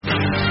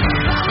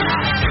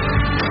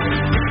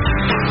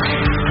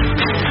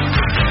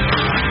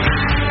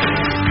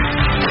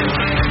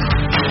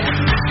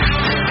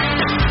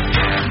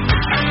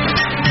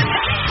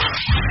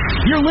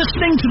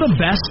to the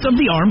best of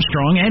the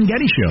Armstrong and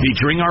Getty Show,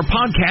 featuring our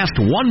podcast,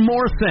 One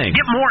More Thing.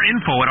 Get more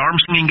info at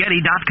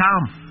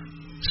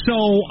ArmstrongandGetty.com.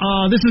 So,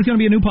 this is going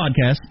to be a new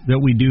podcast that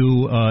we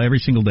do every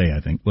single day,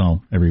 I think.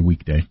 Well, every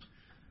weekday.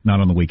 Not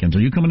on the weekends. Are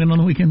you coming in on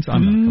the weekends?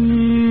 I'm not coming in on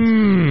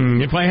the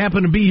weekends. If I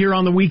happen to be here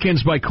on the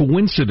weekends by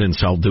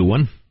coincidence, I'll do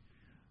one.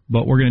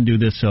 But we're going to do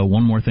this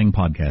One More Thing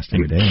podcast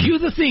every day. Cue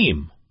the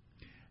theme.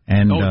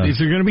 And, is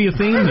there going to be a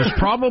theme? There's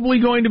probably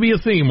going to be a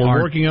theme.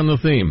 We're working on the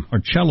theme. Our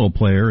cello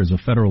player is a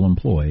federal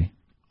employee.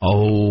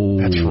 Oh,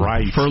 that's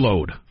right.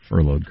 Furloughed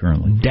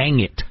currently. Dang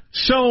it.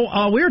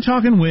 So we were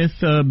talking with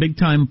a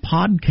big-time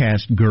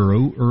podcast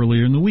guru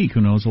earlier in the week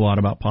who knows a lot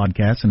about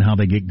podcasts and how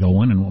they get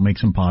going and what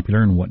makes them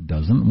popular and what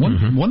doesn't.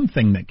 One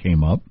thing that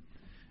came up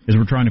is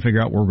we're trying to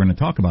figure out what we're going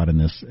to talk about in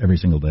this every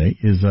single day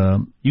is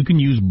you can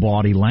use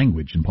body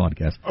language in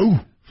podcasts. Oh.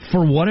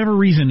 For whatever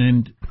reason,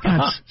 and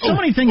God, so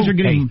many things are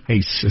getting...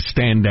 Hey,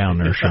 stand down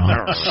there,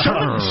 Sean.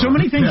 so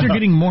many things are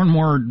getting more and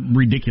more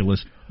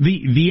ridiculous.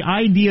 The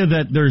idea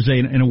that there's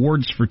an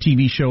awards for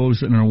TV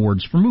shows and an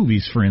awards for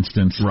movies, for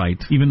instance,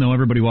 right? Even though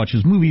everybody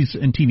watches movies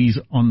and TV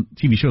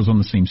shows on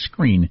the same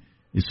screen,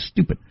 is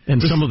stupid.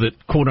 And some of the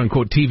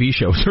quote-unquote TV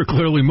shows are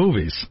clearly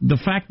movies. The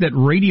fact that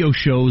radio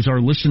shows are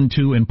listened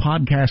to in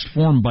podcast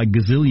form by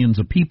gazillions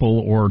of people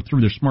or through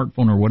their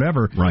smartphone or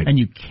whatever, right? And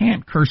you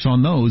can't curse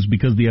on those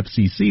because the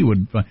FCC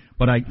would.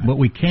 But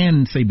we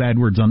can say bad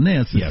words on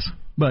this. Yes.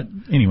 But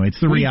anyway, it's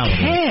the reality.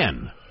 We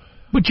can.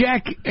 But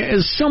Jack,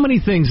 as so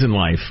many things in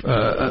life,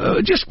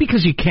 just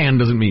because you can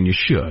doesn't mean you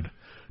should.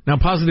 Now,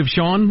 Positive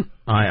Sean,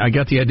 I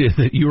got the idea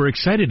that you were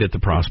excited at the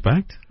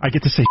prospect. I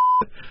get to say.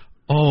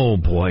 Oh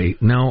boy,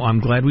 no!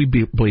 I'm glad we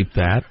bleeped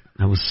that.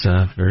 That was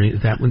very.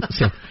 That one.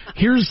 So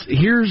here's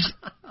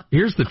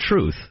the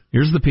truth.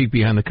 Here's the peek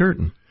behind the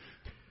curtain.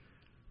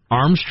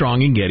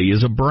 Armstrong and Getty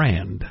is a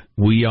brand.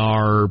 We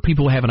are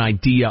people have an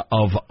idea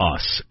of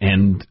us,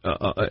 and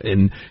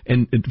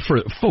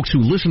for folks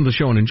who listen to the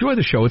show and enjoy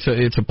the show,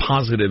 it's a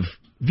positive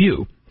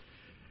view.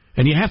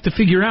 And you have to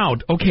figure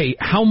out, okay,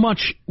 how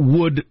much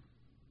would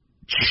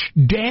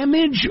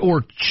damage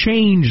or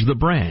change the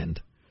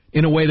brand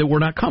in a way that we're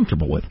not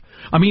comfortable with.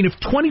 I mean, if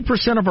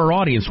 20% of our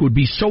audience would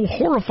be so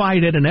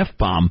horrified at an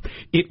F-bomb,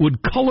 it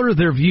would color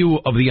their view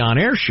of the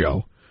on-air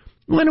show,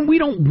 then we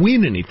don't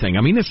win anything.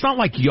 I mean, it's not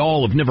like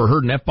y'all have never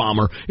heard an F-bomb,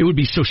 or it would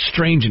be so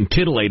strange and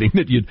titillating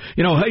that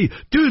hey,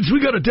 dudes,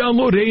 we got to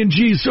download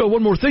A&G's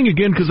One More Thing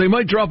again because they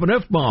might drop an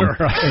F-bomb.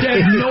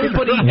 Right.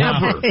 Nobody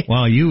ever.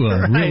 Wow, you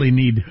really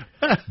need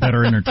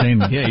better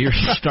entertainment. Yeah, you're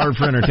starved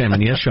for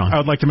entertainment. Yes, Sean. I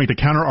would like to make the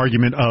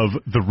counter-argument of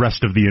the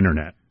rest of the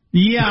Internet.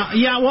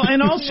 Yeah, well,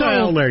 and also,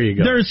 well, there you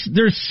go.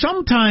 There's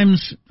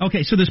sometimes,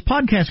 okay, so this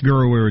podcast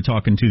guru we were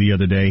talking to the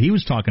other day, he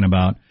was talking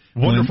about...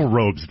 Wonderful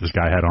robes this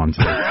guy had on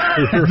today.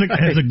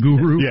 As a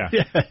guru. Yeah.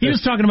 He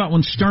was talking about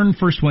when Stern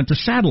first went to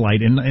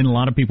satellite, and a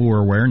lot of people were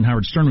aware, and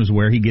Howard Stern was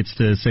aware. He gets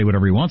to say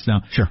whatever he wants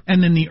now. Sure.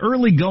 And then the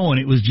early going,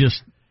 it was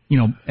just,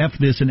 F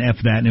this and F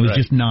that, and it was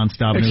just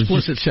nonstop. Explicit and it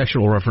was just,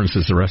 sexual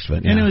references, the rest of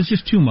it. Yeah. And it was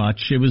just too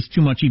much. It was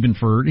too much even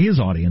for his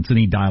audience, and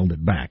he dialed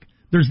it back.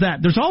 There's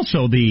that. There's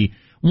also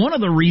one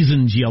of the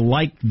reasons you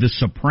like The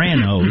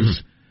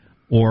Sopranos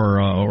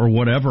or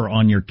whatever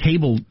on your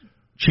cable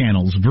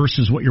channels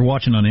versus what you're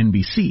watching on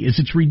NBC is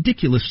it's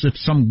ridiculous if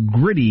some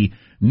gritty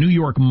New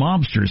York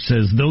mobster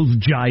says those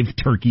jive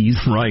turkeys,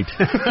 right,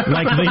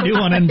 like they do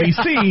on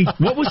NBC.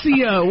 What was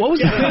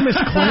the famous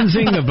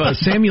cleansing of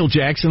Samuel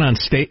Jackson on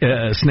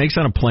Snakes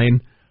on a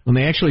Plane? When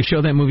they actually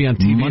show that movie on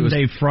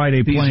TV,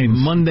 Friday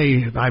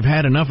planes. I've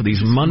had enough of these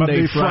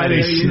Monday,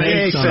 Friday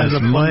snakes on a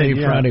Monday,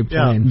 Friday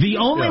plane. The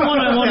only one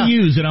I want to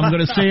use, and I'm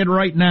going to say it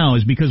right now,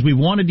 is because we've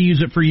wanted to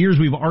use it for years.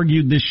 We've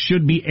argued this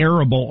should be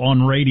airable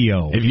on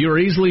radio. If you're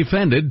easily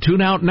offended, tune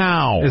out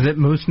now. Is it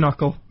Moose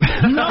Knuckle?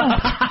 No,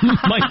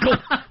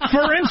 Michael.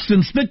 For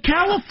instance, the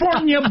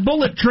California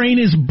bullet train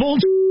is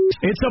bullshit.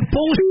 It's a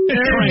bullshit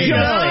train.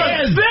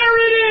 There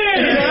it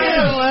is!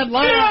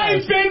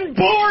 I've been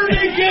born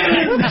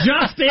again!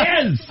 Just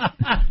is!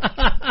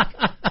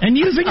 And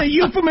using a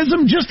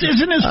euphemism just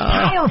isn't as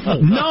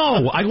powerful.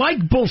 No, I like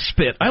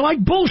bullspit. I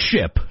like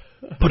bullshit.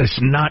 But it's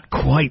not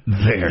quite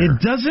there.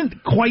 It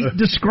doesn't quite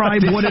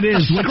describe what it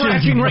is.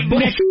 Scratching right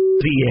next to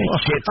the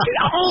edge. It's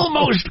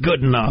almost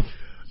good enough.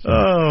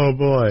 Oh,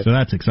 boy. So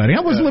that's exciting.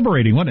 That was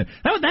liberating, wasn't it?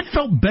 That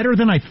felt better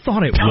than I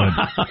thought it would.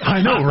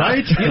 I know,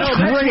 right? That's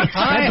what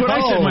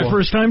I said my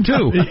first time,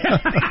 too.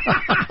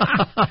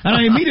 And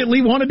I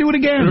immediately want to do it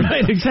again.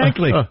 Right,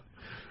 exactly.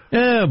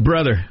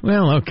 Brother.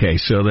 Well, okay,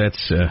 so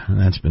that's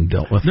been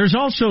dealt with. There's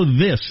also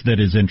this that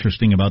is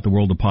interesting about the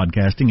world of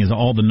podcasting is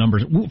all the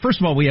numbers.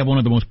 First of all, we have one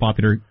of the most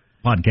popular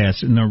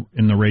podcasts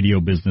in the radio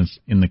business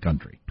in the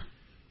country,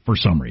 for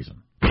some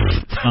reason.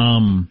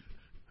 And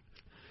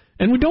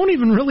we don't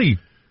even really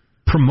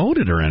promote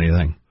it or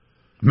anything.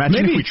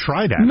 Imagine if we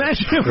tried that.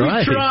 Imagine if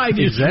we tried.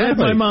 You read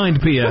my mind,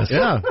 P.S.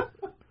 Yeah.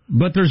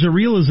 But there's a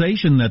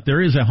realization that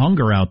there is a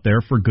hunger out there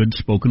for good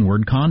spoken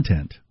word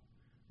content.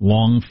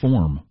 Long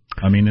form.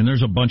 I mean, and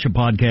there's a bunch of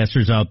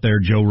podcasters out there,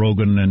 Joe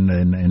Rogan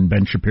and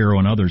Ben Shapiro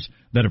and others,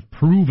 that have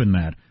proven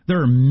that.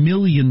 There are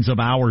millions of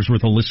hours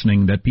worth of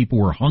listening that people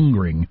were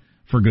hungering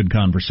for good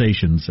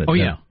conversations that,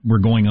 that were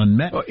going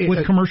unmet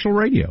with commercial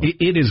radio.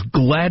 It has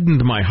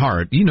gladdened my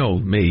heart. You know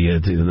me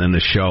in the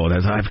show.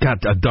 I've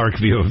got a dark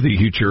view of the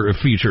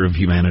future of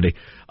humanity.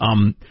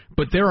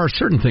 But there are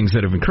certain things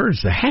that have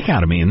encouraged the heck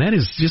out of me, and that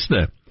is just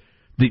the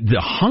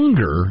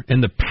hunger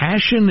and the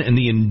passion and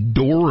the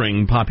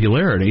enduring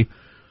popularity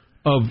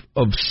of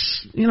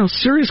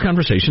serious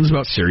conversations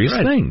about serious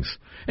things.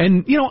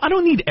 And, I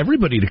don't need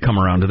everybody to come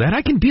around to that.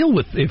 I can deal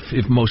with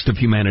if most of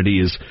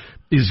humanity is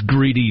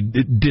greedy,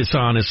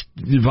 dishonest,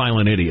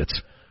 violent idiots.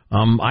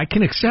 I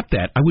can accept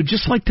that. I would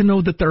just like to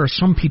know that there are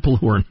some people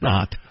who are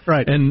not.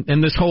 Right.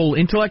 And this whole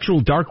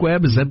intellectual dark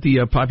web, is that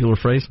the popular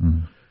phrase?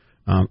 Mm-hmm.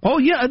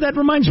 That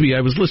reminds me.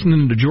 I was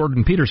listening to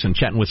Jordan Peterson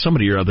chatting with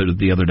somebody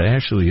the other day.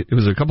 Actually, it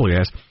was a couple of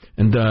guys.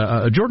 And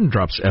Jordan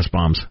drops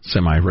S-bombs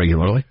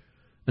semi-regularly.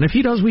 And if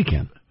he does, we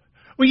can.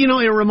 Well,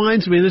 it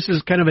reminds me, this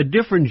is kind of a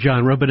different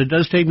genre, but it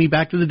does take me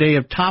back to the day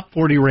of Top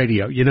 40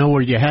 radio,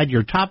 where you had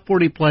your Top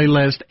 40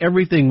 playlist,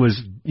 everything was,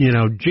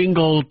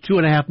 jingle,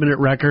 2.5-minute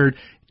record,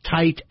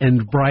 tight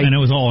and bright. And it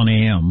was all on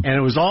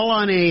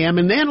AM.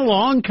 And then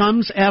along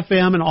comes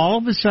FM, and all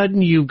of a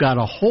sudden you've got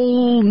a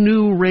whole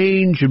new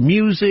range of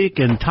music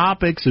and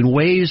topics and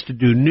ways to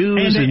do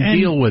news and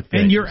deal with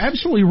things. And you're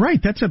absolutely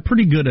right. That's a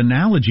pretty good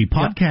analogy.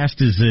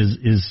 Podcast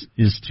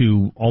is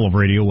to all of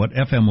radio what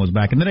FM was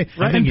back in the day.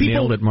 Right. I think you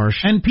nailed it, Marsh.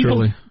 And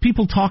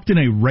people talked in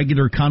a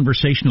regular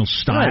conversational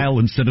style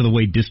instead of the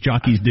way disc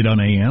jockeys did on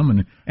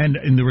AM,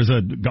 and there was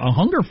a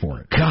hunger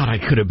for it. God, I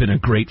could have been a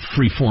great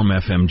freeform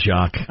FM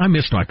jock. I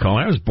missed my call.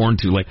 I was born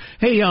too late.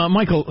 Hey,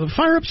 Michael,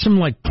 fire up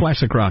some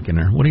classic rock in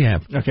there. What do you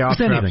have? Okay, I'll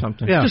grab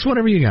something. Yeah. Just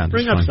whatever you got.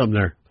 Bring up some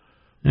there.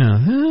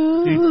 Yeah.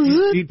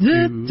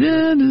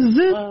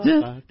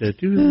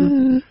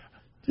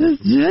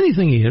 Just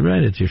anything you hit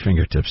right at your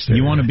fingertips there.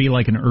 You want to be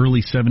like an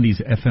early 70s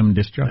FM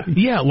disc jockey?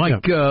 Yeah,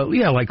 like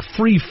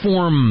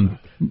freeform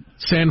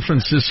San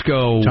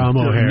Francisco, Tom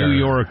O'Hare, New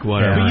York,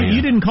 whatever. But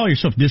you didn't call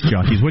yourself disc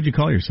jockeys. What did you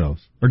call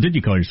yourselves? Or did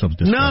you call yourselves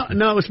disc jockeys?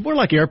 No, it was more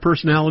like air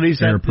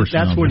personalities.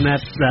 That's when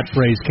that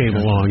phrase came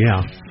along,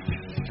 Yeah,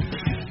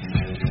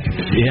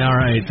 all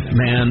right,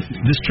 man.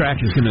 This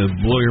track is going to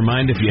blow your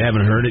mind if you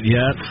haven't heard it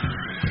yet.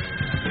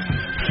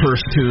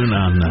 First tune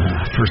on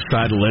first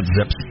side of Led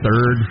Zepp's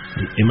third,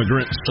 the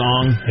Immigrant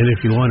Song. And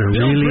if you want to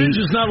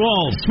bridges, not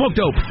walls, smoke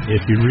dope.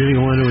 If you really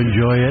want to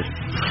enjoy it,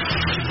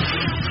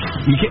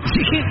 you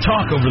can't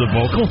talk over the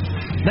vocal.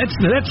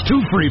 That's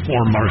too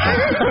freeform, Marshall.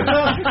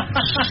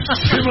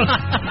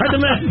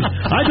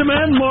 I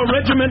demand more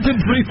regimented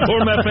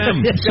freeform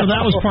FM. So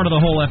that was part of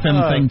the whole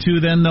FM thing too.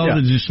 Then though,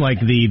 just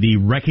like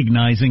the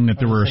recognizing that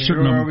there were a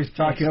certain. You were always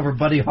talking over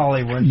Buddy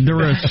Holly. Was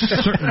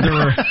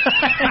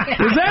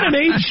that an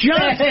age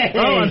shot?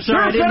 Oh, I'm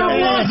sorry.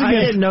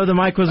 I didn't know the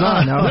mic was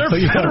on. There are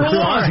federal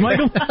laws,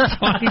 Michael.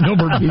 Talking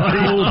over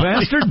Buddy, old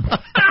bastard.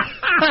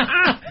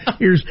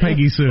 Here's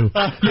Peggy Sue.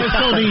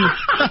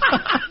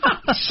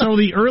 So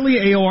the early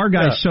AOR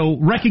guys, so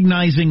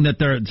recognizing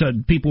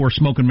that people were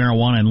smoking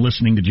marijuana and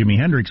listening to Jimi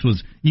Hendrix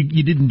was,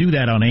 you didn't do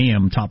that on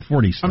AM Top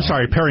 40 stuff. I'm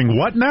sorry, pairing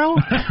what now?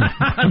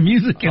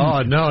 Music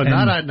and...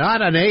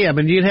 not on AM.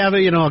 And you'd have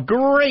a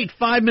great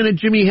 5-minute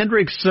Jimi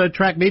Hendrix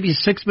track, maybe a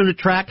 6-minute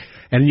track,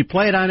 and you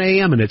play it on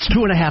AM and it's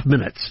 2.5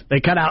 minutes. They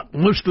cut out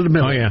most of the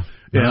middle. Oh, yeah.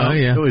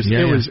 It was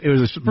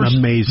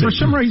amazing. For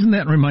some reason,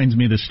 that reminds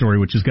me of this story,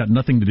 which has got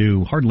nothing to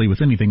do hardly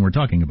with anything we're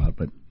talking about.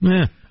 But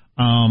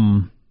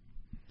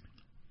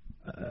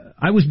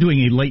I was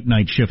doing a late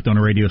night shift on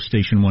a radio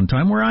station one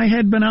time where I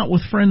had been out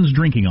with friends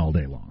drinking all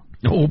day long.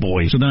 Oh,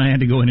 boy. So then I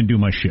had to go in and do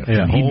my shift.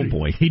 Yeah. Oh,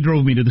 boy. He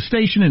drove me to the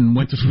station and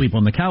went to sleep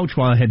on the couch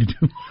while I had to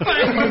do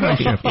my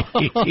shift.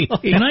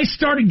 And I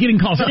started getting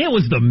calls. It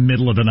was the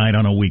middle of the night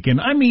on a weekend.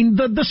 I mean,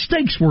 the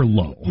stakes were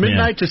low.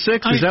 Midnight to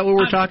 6? Is that what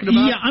we're talking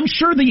about? Yeah, I'm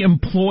sure the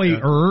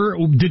employer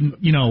didn't,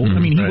 he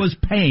was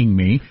paying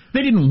me.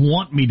 They didn't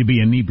want me to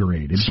be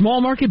inebriated. Small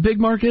market, big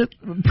market?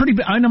 Pretty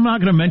big. I'm not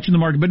going to mention the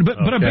market, but a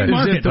big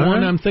market. Is it the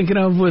one I'm thinking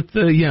of with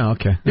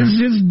okay.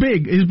 It's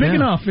big. It's big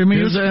enough. I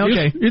mean,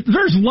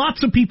 there's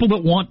lots of people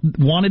that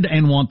wanted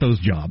and want those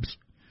jobs.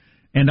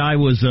 And I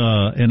was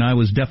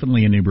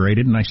definitely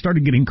inebriated, and I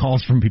started getting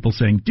calls from people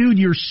saying, "Dude,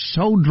 you're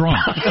so drunk."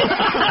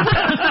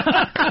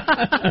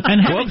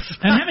 and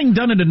having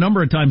done it a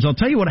number of times, I'll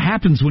tell you what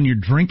happens when you're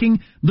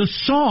drinking. The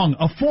song,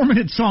 a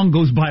 4-minute song,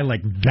 goes by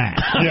like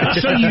that. Yeah.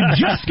 So you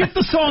just get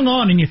the song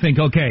on, and you think,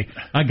 "Okay,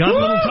 I got a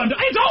little time to.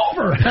 It's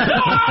over.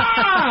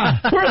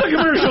 Where's the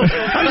commercial?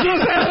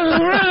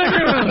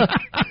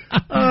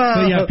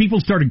 So yeah, people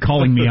started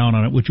calling me out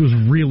on it, which was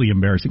really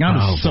embarrassing. I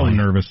was so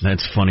nervous.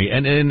 That's funny.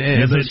 And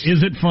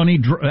is it funny?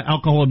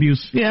 Alcohol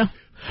abuse? Yeah.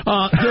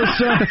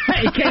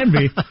 It can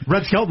be.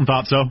 Red Skelton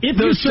thought so. If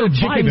you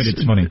survive it,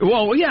 it's funny.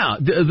 Well, yeah.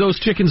 Those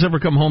chickens ever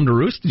come home to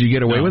roost? Did you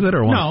get away with it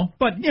or what? No,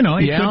 but you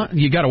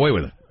got away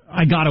with it.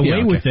 I got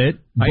away with it.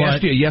 I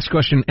asked you a yes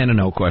question and a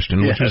no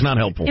question, which was not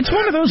helpful. It's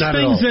one of those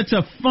things that's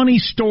a funny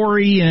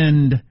story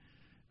and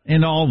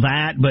and all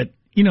that, but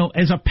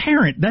as a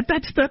parent, that's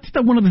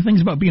one of the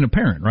things about being a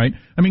parent, right?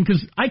 I mean,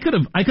 because I could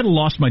have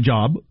lost my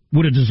job,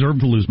 would have deserved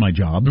to lose my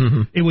job.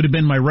 Mm-hmm. It would have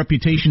been my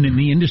reputation in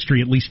the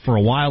industry, at least for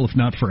a while, if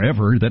not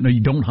forever, that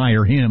you don't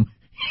hire him.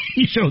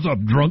 He shows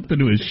up drunk to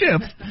do his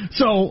shift.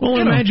 So,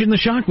 imagine the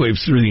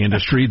shockwaves through the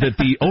industry that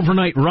the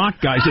overnight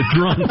rock guys are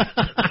drunk.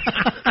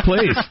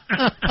 Please.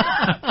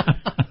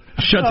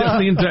 Shut down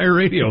the entire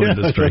radio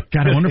industry.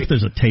 God, I wonder if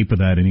there's a tape of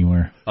that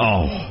anywhere.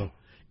 Oh,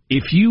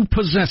 if you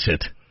possess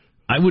it,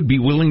 I would be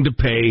willing to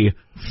pay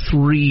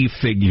 3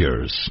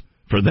 figures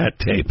for that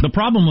tape. The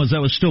problem was I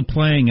was still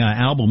playing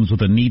albums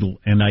with a needle,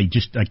 and I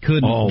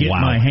couldn't get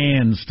my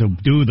hands to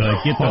get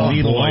the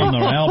needle on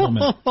the album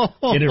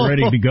and get it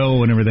ready to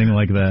go and everything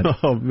like that.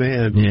 Oh,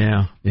 man.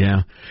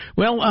 Yeah.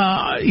 Well,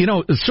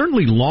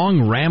 certainly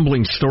long,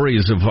 rambling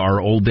stories of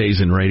our old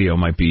days in radio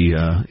might be,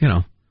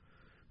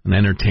 an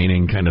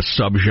entertaining kind of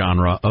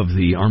subgenre of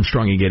the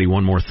Armstrong and Getty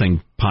One More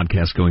Thing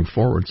podcast going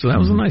forward. So that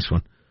was a nice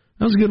one.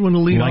 That was a good one to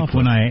lead off. Like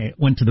when I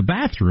went to the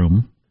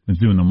bathroom, I was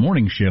doing the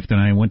morning shift,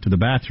 and I went to the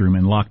bathroom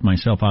and locked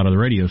myself out of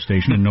the radio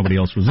station, and nobody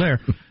else was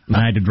there. And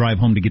I had to drive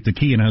home to get the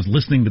key, and I was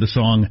listening to the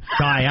song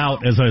Die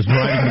Out as I was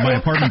driving to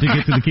my apartment to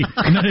get to the key.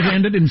 And then it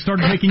ended and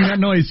started making that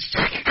noise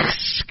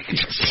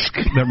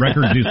that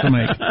records used to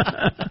make.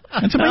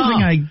 It's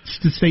amazing I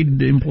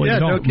stayed employed at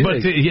all.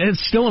 But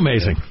it's still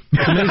amazing.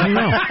 It's amazing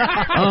now.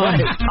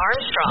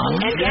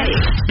 Armstrong and Getty.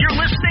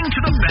 You're listening to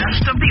the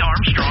best of the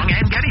Armstrong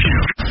and Getty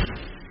Show.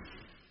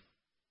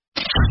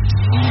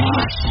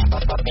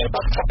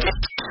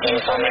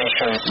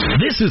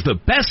 This is the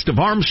best of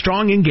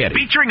Armstrong and Getty,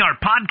 featuring our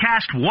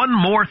podcast One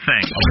More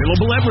Thing,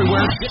 available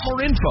everywhere. Get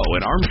more info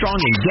at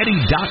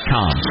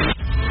ArmstrongandGetty.com.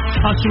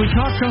 So we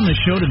talked on the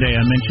show today.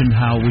 I mentioned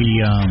how we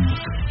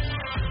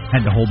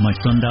had to hold my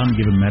son down and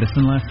give him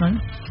medicine last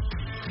night.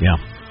 Yeah,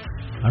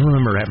 I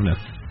remember having to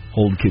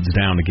hold kids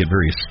down to get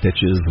various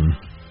stitches and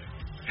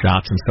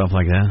shots and stuff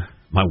like that.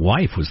 My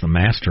wife was the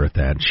master at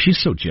that. She's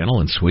so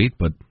gentle and sweet,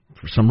 but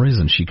for some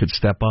reason, she could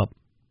step up.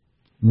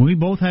 We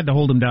both had to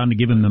hold him down to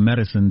give him the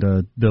medicine,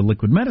 the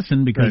liquid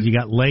medicine, because you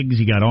got legs,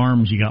 you got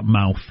arms, you got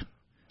mouth,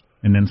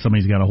 and then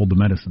somebody's got to hold the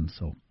medicine.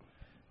 So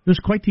it was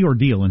quite the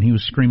ordeal, and he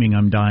was screaming,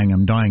 I'm dying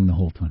the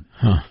whole time,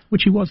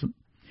 which he wasn't.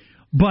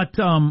 But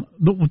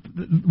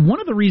one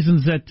of the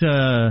reasons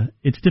that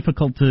it's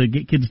difficult to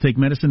get kids to take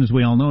medicine, as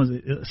we all know, is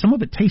some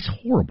of it tastes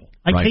horrible.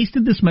 I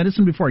tasted this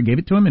medicine before I gave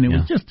it to him, and it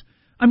was just,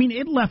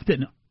 it left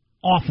an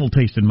awful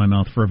taste in my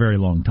mouth for a very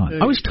long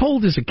time. I was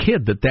told as a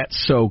kid that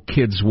that's so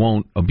kids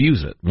won't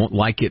abuse it, won't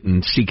like it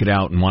and seek it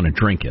out and want to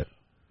drink it.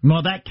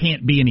 Well, that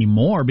can't be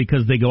anymore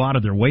because they go out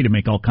of their way to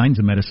make all kinds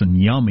of medicine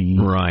yummy.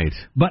 Right.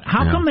 But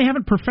how come they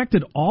haven't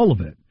perfected all of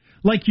it?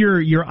 Like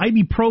your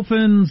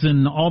ibuprofens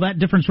and all that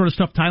different sort of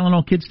stuff,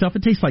 Tylenol kid stuff,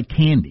 it tastes like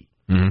candy.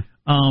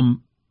 Mm-hmm.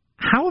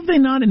 How have they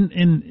not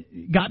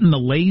gotten the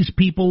Lay's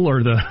people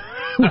or the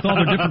with all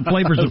the different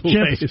flavors of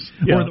chips,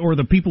 or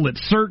the people at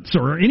Certs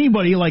or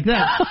anybody like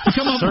that to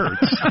come up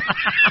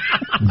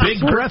Big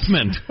breath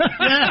mint.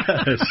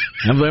 Yes.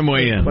 Have them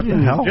weigh in. What the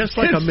hell? Just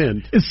like a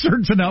mint.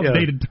 Certs an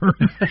outdated term.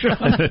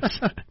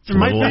 It's a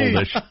little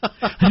oldish.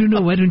 I don't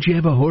know. Why don't you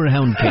have a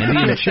whorehound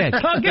candy and check?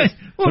 Okay.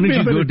 Why don't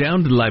you go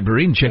down to the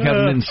library and check out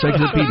an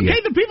encyclopedia?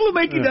 Okay, the people who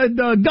make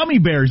gummy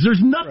bears,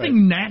 there's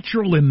nothing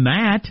natural in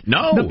that.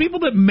 No. The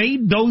people that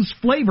made those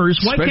flavors,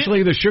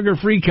 especially the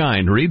sugar-free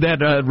kind. Read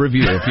that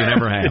review if you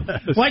never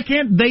have. Why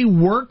can't they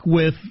work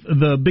with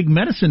the big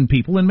medicine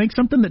people and make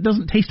something that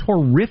doesn't taste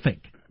horrific?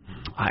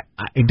 I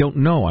don't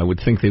know. I would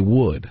think they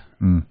would.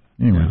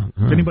 Anyway,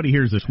 if anybody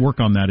hears this,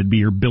 work on that. It'd be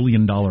your $1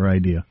 billion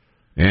idea.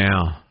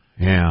 Yeah.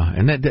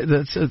 And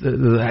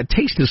that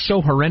taste is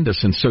so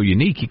horrendous and so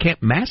unique. You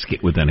can't mask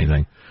it with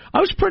anything.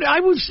 I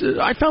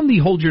found the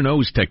hold your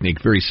nose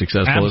technique very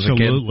successful as a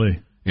kid.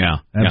 Absolutely. Yeah,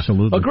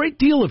 absolutely. A great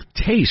deal of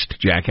taste,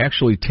 Jack,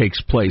 actually takes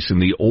place in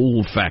the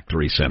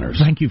olfactory centers.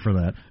 Thank you for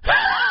that.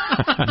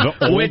 The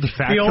old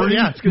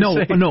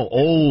factory? No,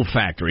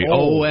 olfactory.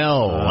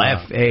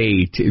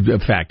 O-L-F-A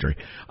factory.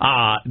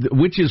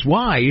 Which is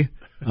why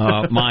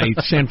my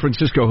San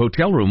Francisco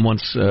hotel room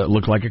once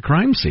looked like a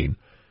crime scene.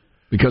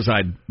 Because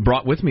I'd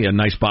brought with me a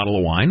nice bottle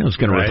of wine. I was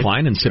going to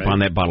recline and sip on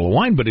that bottle of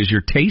wine. But as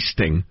you're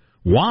tasting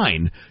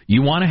wine,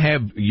 you want to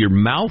have your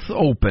mouth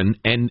open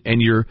and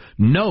your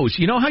nose.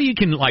 You know how you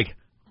can,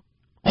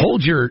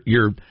 hold your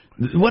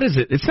what is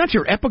it? It's not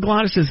your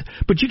epiglottis,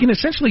 but you can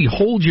essentially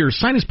hold your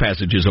sinus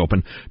passages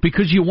open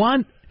because you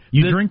want...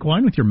 You drink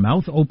wine with your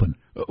mouth open.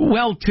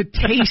 Well, to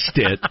taste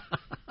it,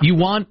 you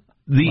want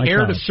the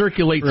air to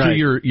circulate through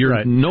your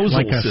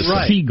nasal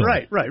system.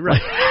 Right.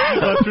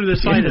 Go through the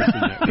sinus.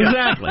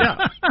 Exactly.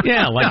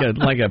 Yeah,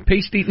 like a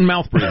paste-eating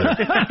mouth breather.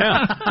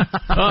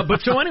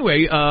 But so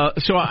anyway,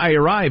 so I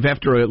arrive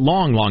after a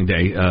long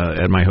day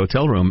at my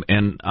hotel room,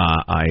 and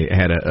I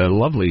had a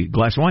lovely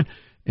glass of wine,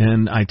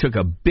 and I took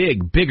a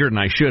bigger than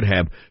I should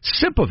have,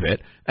 sip of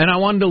it, and I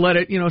wanted to let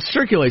it,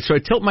 circulate. So I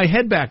tilt my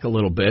head back a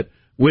little bit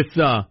with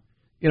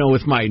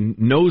with my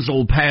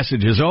nasal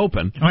passages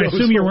open. I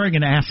assume you're wearing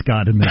an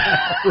ascot in there.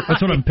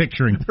 That's what I'm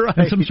picturing. Right.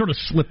 And some sort of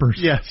slippers.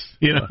 Yes.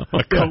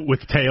 A coat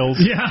with tails.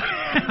 Yeah.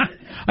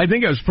 I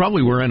think I was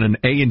probably wearing an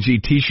A&G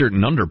T-shirt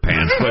and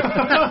underpants, but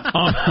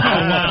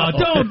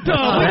don't.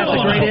 That's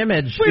a great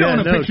image. We don't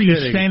want to picture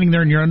you standing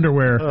there in your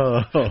underwear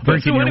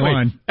drinking your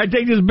wine. I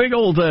take this big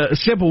old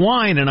sip of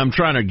wine, and I'm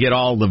trying to get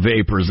all the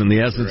vapors and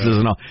the essences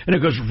and all, and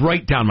it goes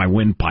right down my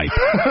windpipe.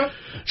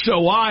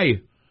 So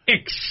I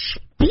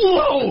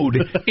explode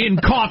in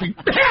coughing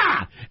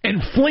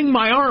and fling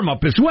my arm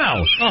up as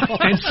well.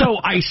 And so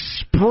I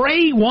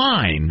spray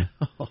wine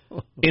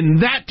in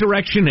that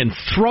direction and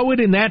throw it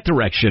in that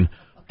direction.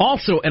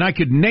 Also, and I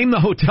could name the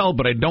hotel,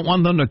 but I don't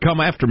want them to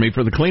come after me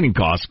for the cleaning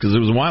costs because it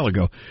was a while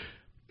ago.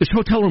 This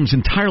hotel room is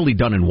entirely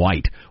done in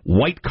white.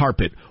 White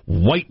carpet,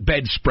 white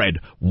bedspread,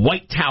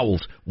 white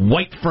towels,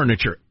 white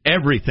furniture.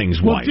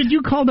 Everything's white. Well, did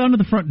you call down to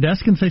the front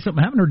desk and say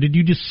something happened, or did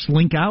you just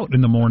slink out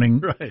in the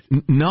morning? Right.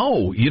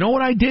 No. You know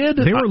what I did?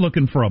 They were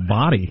looking for a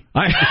body.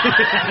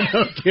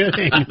 No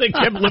kidding. They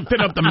kept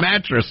lifting up the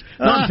mattress.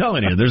 No, I'm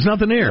telling you, there's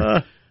nothing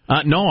here.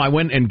 No, I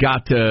went and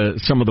got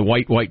some of the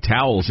white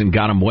towels and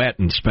got them wet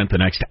and spent the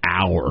next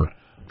hour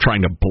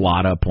trying to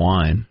blot up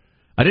wine.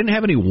 I didn't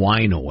have any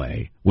wine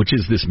away, which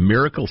is this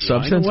miracle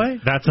substance. Wine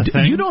away? That's a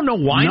thing. You don't know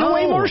wine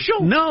away,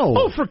 Marshall? No.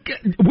 Oh,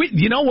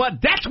 you know what?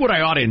 That's what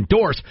I ought to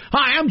endorse.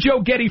 Hi, I'm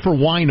Joe Getty for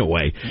Wine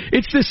Away.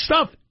 It's this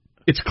stuff.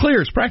 It's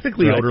clear. It's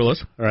practically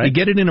odorless. Right. You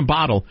get it in a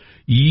bottle.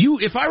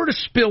 If I were to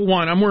spill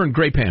wine, I'm wearing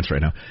gray pants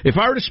right now. If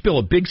I were to spill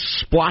a big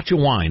splotch of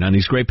wine on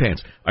these gray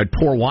pants, I'd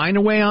pour Wine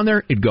Away on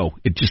there. It'd go.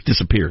 It just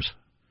disappears.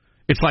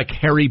 It's like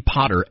Harry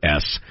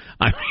Potter-esque.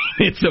 I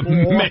mean, it's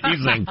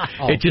amazing.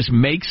 Wow. It just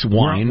makes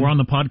wine. We're on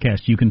the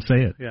podcast. You can say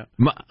it. Yeah.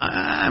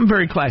 I'm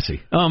very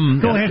classy. Go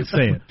ahead and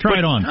say it. Try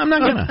it on. I'm not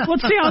going to.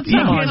 Let's see how it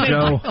sounds. Come on,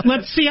 Joe.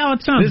 Let's see how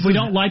it sounds. If we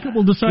don't like it,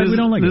 we'll decide we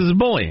don't like This it. is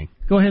bullying.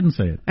 Go ahead and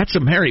say it. That's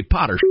some Harry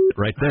Potter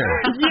right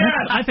there.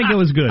 Yeah, I think it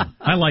was good.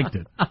 I liked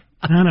it. I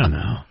don't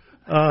know.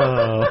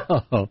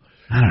 I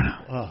don't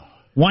know.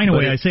 Wine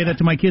away. I say that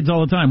to my kids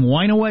all the time.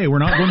 Wine away. We're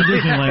not going to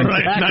Disneyland.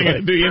 Right, it's not going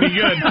to do you any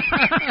good.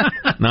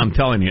 No, I'm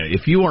telling you,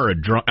 if you are a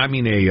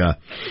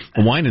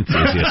wine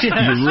enthusiast, you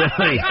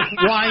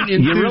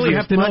really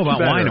have to know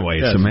about Wine Away.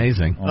 It's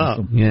amazing.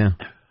 Awesome. Yeah.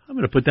 I'm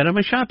going to put that on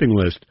my shopping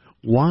list.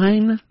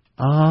 Wine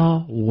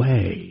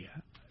Away.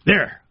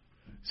 There.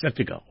 Set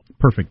to go.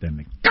 Perfect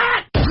ending.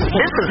 This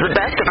is the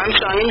best of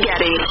Armstrong and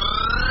Getty.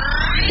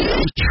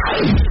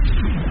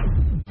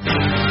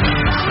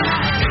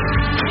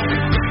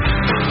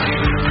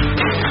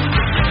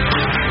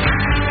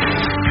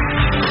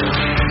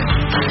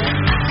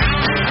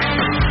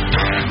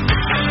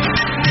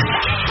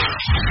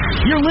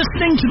 You're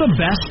listening to the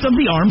best of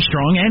the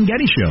Armstrong and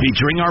Getty Show.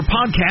 Featuring our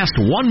podcast,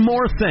 One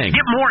More Thing.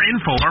 Get more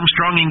info,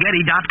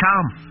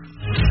 ArmstrongandGetty.com.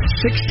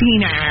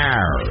 16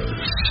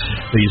 hours.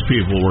 These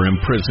people were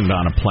imprisoned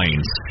on a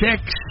plane.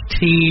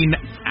 16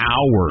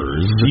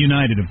 hours.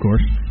 United, of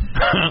course.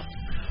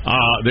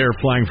 They're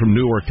flying from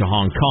Newark to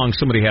Hong Kong.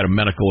 Somebody had a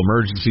medical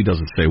emergency,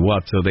 doesn't say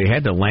what, so they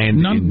had to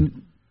land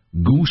in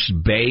Goose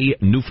Bay,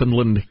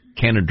 Newfoundland,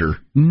 Canada.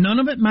 None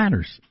of it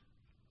matters.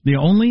 The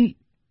only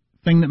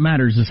thing that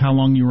matters is how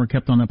long you were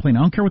kept on that plane. I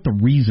don't care what the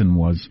reason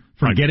was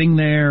for getting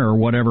there or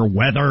whatever,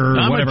 weather or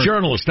whatever. I'm a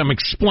journalist. I'm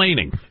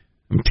explaining.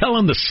 I'm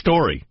telling the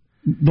story.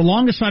 The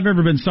longest I've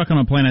ever been stuck on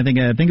a plane, I think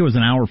it was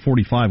an hour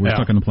 45 we were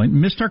stuck on the plane.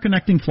 Missed our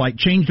connecting flight,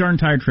 changed our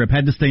entire trip,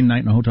 had to stay the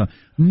night in a hotel.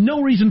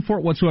 No reason for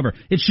it whatsoever.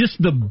 It's just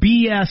the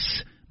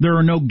BS, there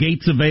are no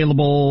gates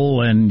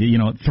available, and,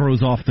 it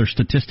throws off their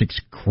statistics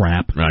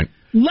crap. Right.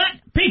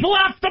 Let people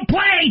off the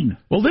plane!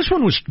 Well, this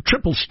one was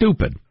triple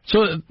stupid.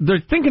 So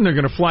they're thinking they're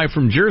going to fly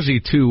from Jersey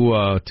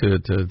to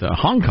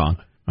Hong Kong,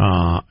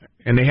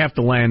 and they have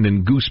to land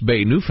in Goose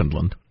Bay,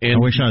 Newfoundland. And I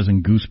wish I was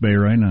in Goose Bay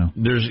right now.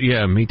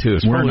 Me too.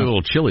 It's probably a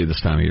little chilly this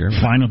time of year.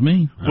 Fine with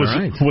me.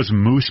 Was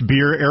Moose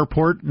Beer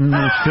Airport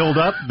filled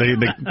up? They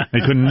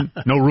couldn't,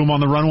 no room on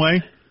the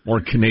runway?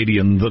 More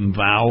Canadian than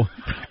thou.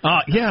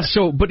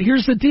 But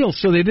here's the deal.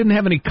 So they didn't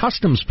have any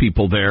customs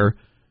people there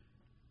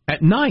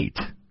at night.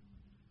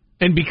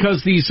 And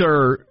because these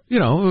are,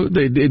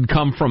 they'd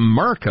come from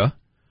America,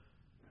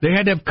 they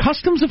had to have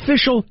customs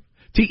officials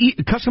to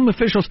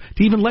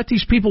even let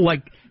these people,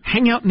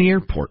 hang out in the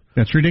airport.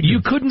 That's ridiculous. You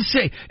couldn't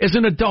say, as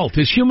an adult,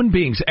 as human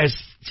beings, as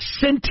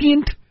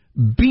sentient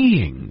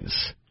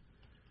beings,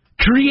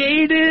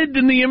 created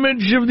in the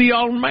image of the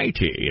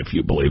Almighty, if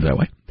you believe that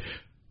way.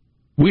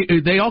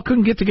 They all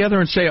couldn't get together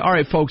and say, all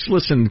right, folks,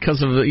 listen,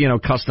 because of,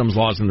 customs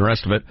laws and the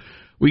rest of it,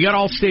 we got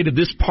all stayed at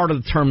this part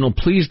of the terminal.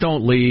 Please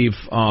don't leave.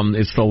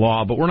 It's the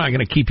law, but we're not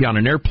going to keep you on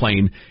an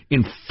airplane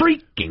in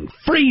freaking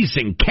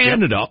freezing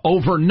Canada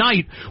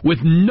overnight with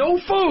no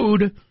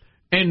food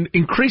and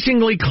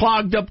increasingly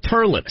clogged up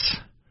toilets.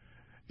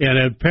 And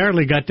it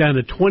apparently got down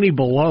to 20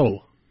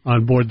 below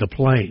on board the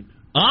plane.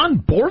 On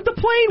board the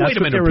plane? That's Wait a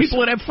what minute. they were- People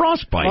would have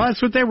frostbite. Well,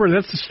 that's what they were.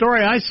 That's the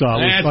story I saw.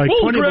 It was That's like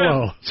bull 20 crap.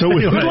 below. So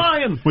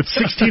with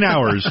 16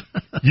 hours,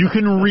 you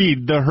can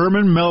read the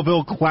Herman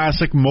Melville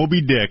classic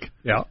Moby Dick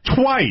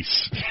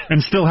twice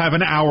and still have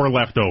an hour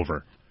left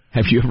over.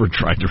 Have you ever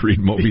tried to read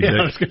Moby Dick?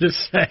 I was going to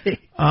say.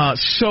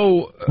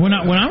 So when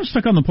I was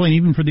stuck on the plane,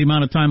 even for the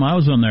amount of time I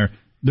was on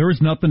there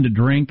was nothing to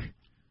drink.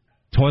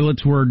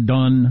 Toilets were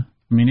done.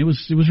 I mean, it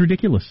was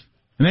ridiculous.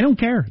 And they don't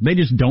care. They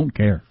just don't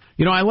care.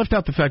 You know, I left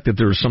out the fact that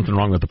there was something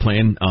wrong with the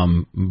plane,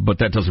 but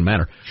that doesn't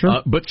matter.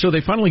 Sure. But so they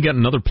finally got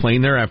another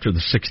plane there after the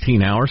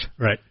 16 hours.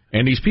 Right.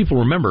 And these people,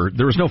 remember,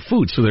 there was no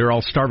food, so they were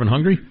all starving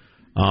hungry.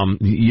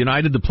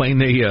 United, the plane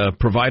they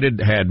provided,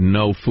 had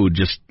no food,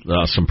 just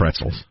some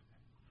pretzels.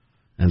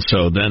 And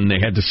so then they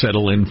had to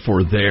settle in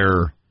for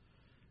their...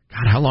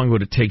 God, how long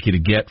would it take you to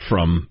get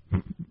from...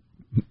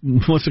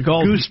 What's it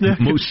called? Gooseneck.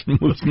 Moose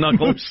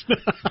Knuckle.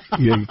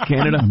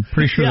 Canada? I'm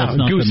pretty sure that's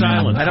not Goose the name.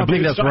 Island. I don't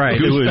think that's right. It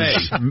Goose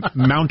was Bay.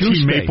 Mountie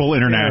Goose Bay. Maple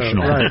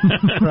International.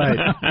 Right.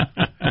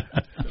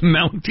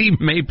 Mountie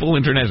Maple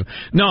International.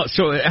 No,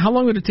 so how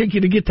long would it take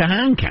you to get to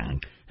Hong Kong?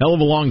 Hell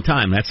of a long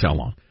time. That's how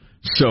long.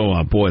 So,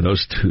 boy,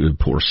 those two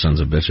poor sons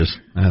of bitches.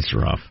 That's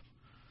rough.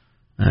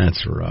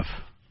 That's rough.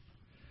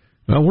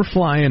 Well, we're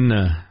flying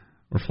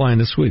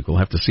this week. We'll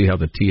have to see how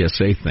the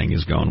TSA thing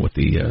is going with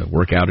the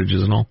work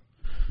outages and all.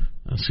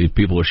 See if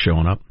people are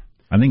showing up.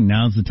 I think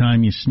now's the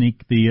time you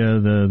sneak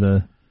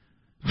the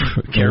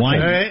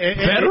wine.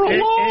 Federal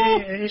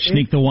law.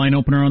 Sneak the wine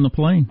opener on the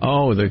plane.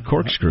 Oh, the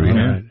corkscrew.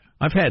 Yeah. Right.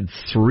 I've had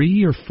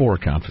 3 or 4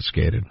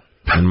 confiscated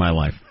in my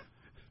life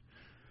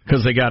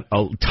because they got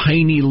a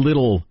tiny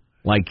little,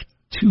 like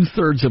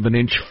 2/3 of an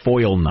inch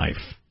foil knife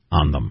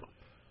on them.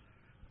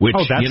 Which,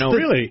 that's you know,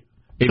 Really?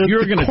 if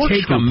you're going to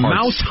take a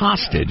mouse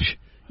hostage,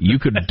 you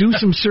could do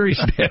some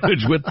serious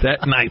damage with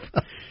that knife.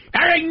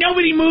 All right,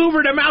 nobody move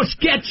or the mouse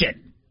gets it.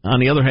 On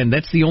the other hand,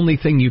 that's the only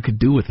thing you could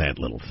do with that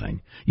little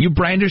thing. You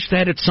brandish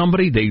that at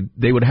somebody,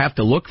 they would have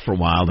to look for a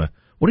while to,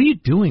 what are you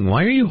doing?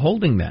 Why are you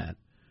holding that?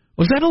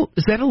 Is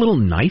that a little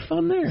knife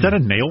on there? Is that a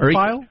nail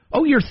file?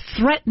 Oh, you're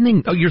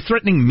threatening. Oh, you're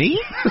threatening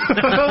me?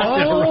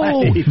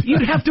 Oh,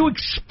 you'd have to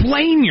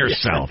explain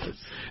yourself.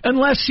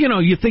 Unless,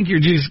 you think you're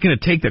just going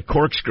to take the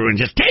corkscrew and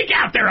just take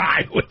out their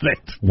eye with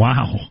it.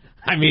 Wow.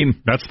 I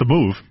mean, That's the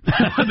move.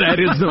 that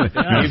is the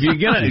if you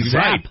get it,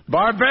 right.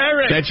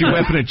 Barbaric. That's your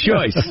weapon of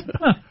choice.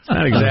 It's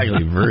not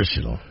exactly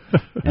versatile.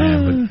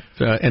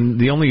 And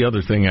the only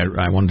other thing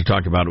I wanted to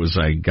talk about was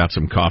I got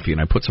some coffee and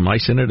I put some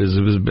ice in it. It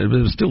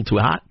was still too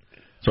hot,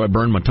 so I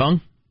burned my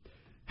tongue.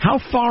 How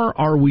far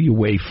are we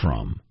away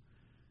from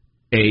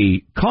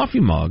a coffee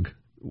mug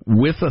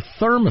with a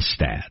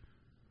thermostat?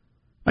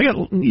 I got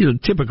a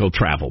typical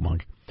travel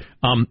mug,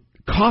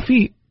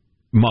 coffee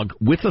mug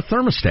with a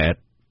thermostat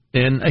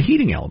and a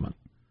heating element,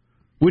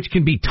 which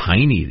can be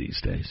tiny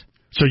these days.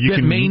 So you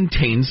that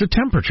maintains the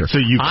temperature. So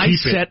you I keep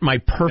set my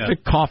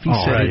perfect coffee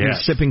setting and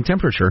sipping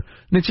temperature,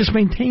 and it just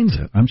maintains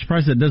it. I'm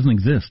surprised that doesn't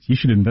exist. You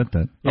should invent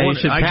that. Yeah, you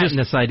should patent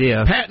this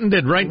idea.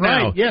 Patented right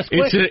now. Yes,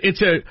 quick.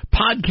 It's a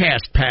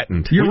podcast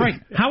patent. You're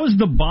right. How is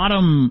the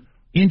bottom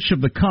inch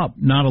of the cup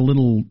not a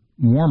little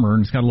warmer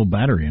and it's got a little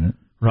battery in it?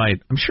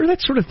 Right. I'm sure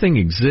that sort of thing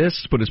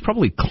exists, but it's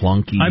probably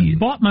clunky. I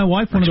bought my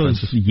wife one of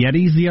those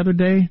Yetis the other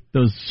day,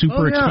 those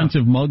super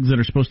expensive mugs that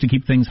are supposed to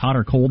keep things hot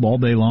or cold all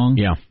day long.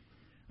 Yeah.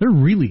 They're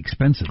really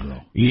expensive, though.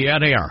 Yeah,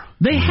 they are.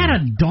 They had a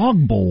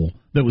dog bowl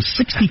that was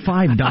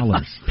 $65.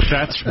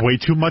 That's way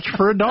too much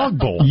for a dog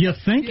bowl. You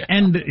think?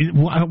 And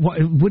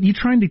what, you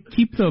trying to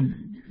keep the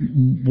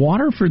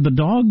water for the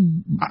dog?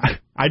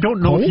 I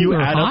don't know if you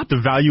add up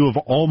the value of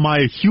all my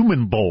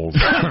human bowls.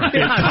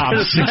 It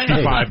tops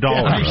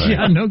 $65.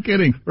 Yeah, no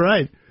kidding.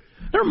 Right.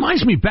 That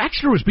reminds me,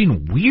 Baxter was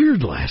being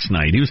weird last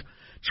night. He was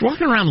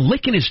walking around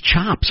licking his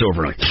chops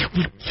over like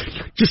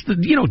just the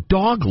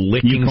dog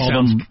licking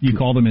sounds. You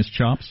call them his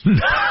chops?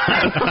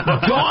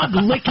 Dog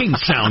licking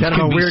sounds Kind of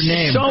can a weird be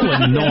name. so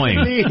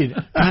annoying.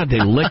 God, they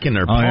licking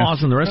their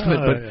paws and the rest of it.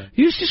 But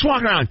he was just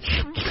walking around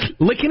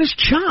licking his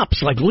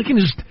chops, like licking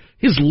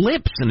his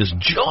lips and his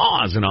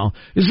jaws and all.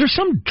 Is there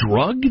some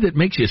drug that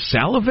makes you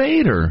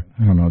salivate, or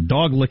I don't know.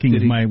 Dog licking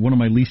is one of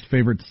my least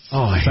favorite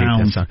I hate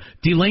that sound.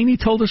 Delaney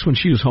told us when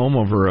she was home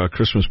over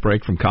Christmas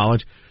break from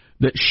college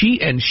that she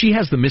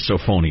has the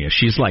misophonia.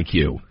 She's like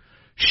you.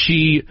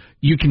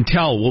 You can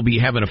tell we'll be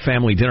having a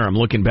family dinner. I'm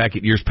looking back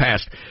at years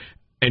past,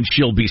 and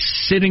she'll be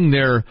sitting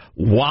there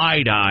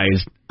wide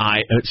eyes,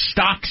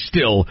 stock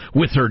still,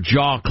 with her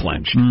jaw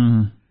clenched.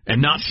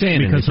 And not saying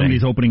anything. Because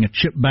somebody's opening a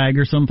chip bag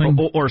or something?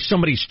 Or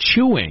somebody's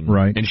chewing,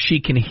 right, and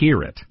she can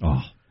hear it.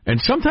 Oh. And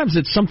sometimes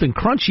it's something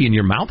crunchy and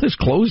your mouth is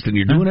closed and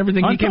you're doing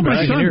everything you can, but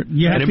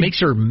and it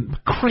makes her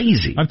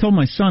crazy. I've told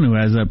my son who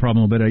has that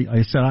problem a bit,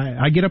 I said,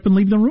 I get up and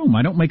leave the room.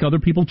 I don't make other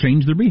people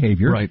change their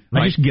behavior. Right.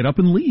 I just get up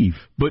and leave.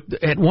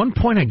 But at one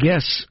point, I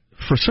guess,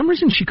 for some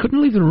reason, she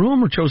couldn't leave the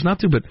room or chose not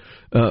to, but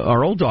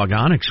our old dog,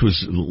 Onyx,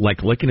 was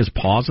like licking his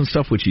paws and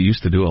stuff, which he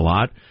used to do a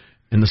lot,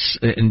 and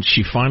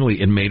she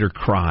finally, it made her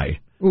cry.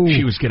 Ooh.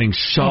 She was getting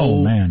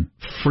so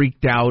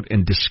freaked out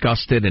and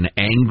disgusted and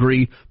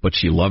angry, but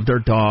she loved her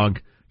dog.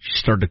 She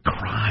started to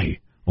cry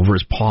over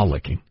his paw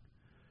licking.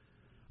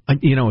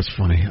 It's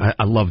funny.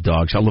 I love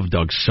dogs. I love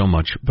dogs so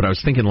much. But I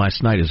was thinking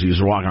last night as he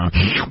was walking around,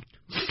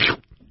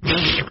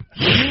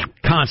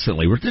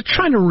 constantly. We're just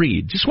trying to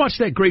read. Just watch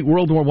that great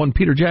World War I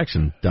Peter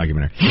Jackson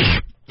documentary.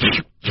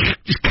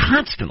 Just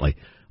constantly.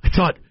 I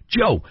thought,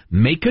 Joe,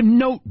 make a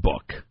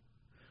notebook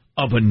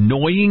of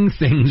annoying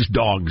things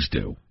dogs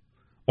do.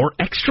 Or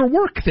extra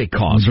work they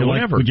cause, or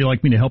whatever. Would you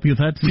like me to help you with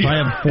that, since I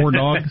have 4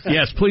 dogs?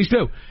 Yes, please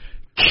do.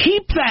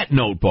 Keep that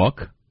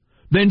notebook.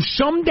 Then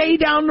someday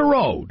down the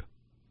road,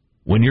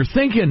 when you're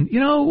thinking, we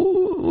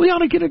ought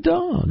to get a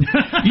dog,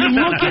 you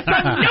look at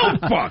the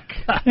notebook.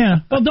 Yeah.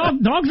 Well,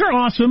 dogs are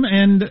awesome,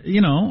 and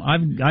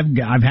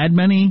I've had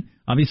many.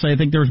 Obviously, I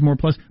think there's more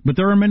plus, but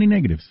there are many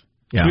negatives.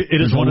 Yeah,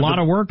 there's a lot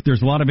of work.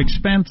 There's a lot of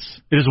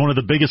expense. It is one of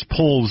the biggest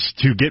pulls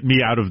to get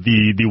me out of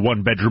the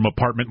 1-bedroom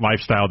apartment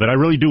lifestyle that I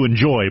really do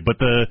enjoy. But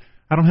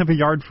I don't have a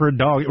yard for a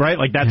dog, right?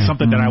 Like that's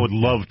something that I would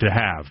love to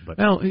have. But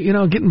well,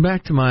 getting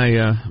back to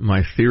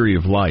my theory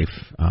of life,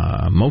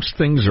 most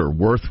things are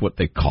worth what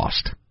they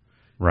cost,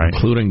 right?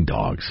 Including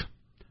dogs.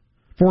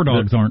 4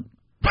 dogs aren't.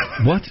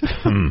 What?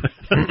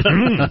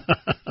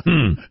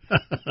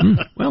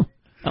 Well,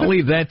 I'll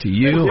leave that to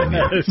you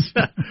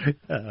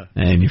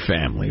and your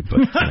family.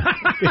 But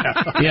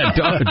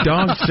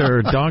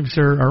dogs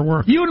are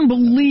work. You wouldn't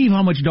believe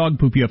how much dog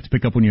poop you have to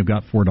pick up when you've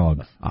got 4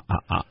 dogs.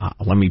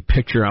 Let me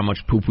picture how much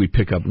poop we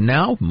pick up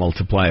now.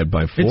 Multiply it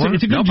by 4.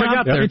 It's a good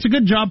job. It's a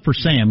good job for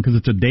Sam because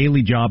it's a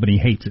daily job and he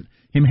hates it.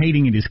 Him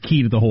hating it is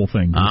key to the whole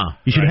thing.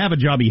 He should have a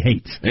job he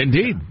hates.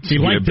 Indeed. He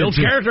likes builds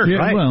character. Yeah,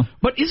 right. Well.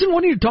 But isn't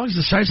one of your dogs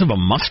the size of a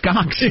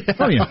muskox?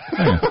 Oh, yeah.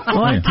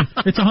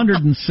 It's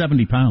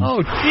 170 pounds.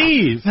 Oh,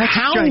 jeez. That's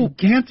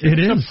gigantic. It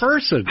is. It's a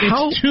person.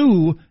 It's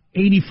 2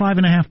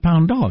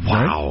 85.5-pound dogs,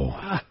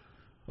 wow.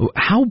 Right?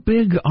 How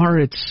big are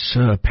its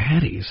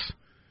patties?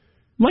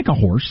 Like a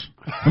horse.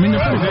 I mean,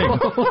 they're pretty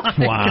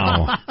big.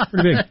 Wow.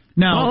 Pretty big.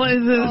 Now,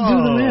 do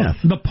the math.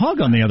 The pug,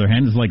 on the other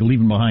hand, is like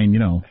leaving behind,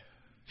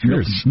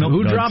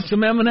 Who dropped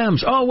some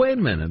M&Ms? Oh, wait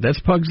a minute.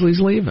 That's Pugsley's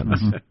leaving.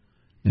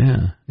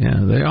 Yeah.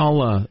 They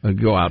all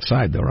go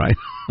outside, though, right?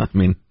 I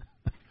mean,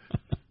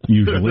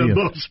 usually. For the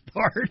most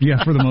part.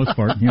 Yeah, for the most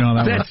part.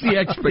 That's the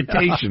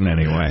expectation,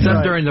 anyway.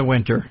 Except during the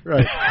winter.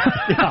 Right.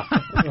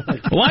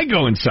 Well, I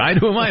go inside.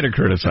 Who am I to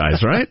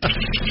criticize, right? This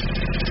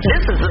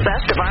is the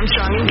best of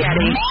Armstrong and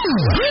Getty.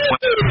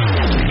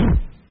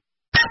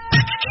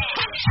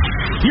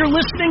 You're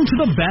listening to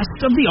the best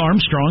of the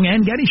Armstrong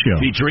and Getty Show.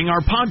 Featuring our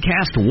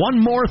podcast,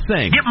 One More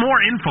Thing. Get more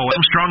info at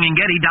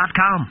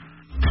ArmstrongandGetty.com.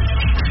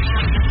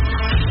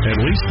 At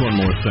least one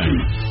more thing.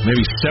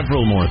 Maybe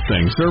several more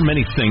things. There are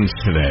many things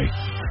today.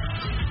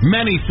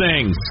 Many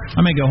things.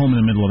 I may go home in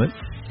the middle of it.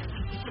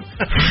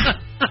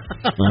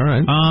 All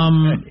right.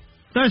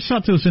 I just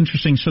thought this was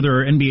interesting. So there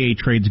are NBA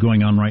trades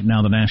going on right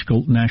now. The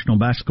National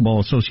Basketball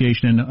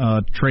Association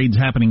trades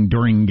happening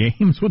during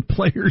games with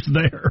players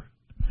there,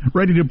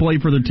 ready to play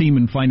for their team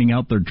and finding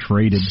out they're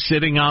traded.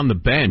 Sitting on the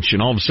bench,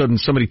 and all of a sudden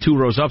somebody 2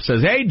 rows up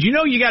says, "Hey, do you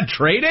know you got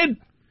traded?"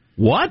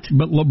 What?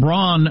 But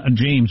LeBron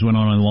James went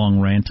on a long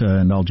rant,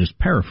 and I'll just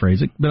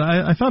paraphrase it. But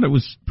I thought it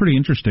was pretty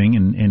interesting,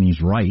 and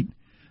he's right.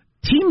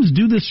 Teams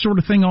do this sort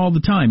of thing all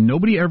the time.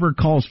 Nobody ever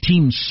calls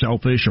teams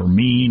selfish or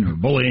mean or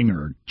bullying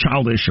or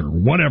childish or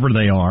whatever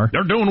they are.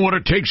 They're doing what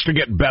it takes to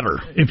get better.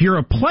 If you're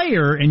a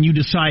player and you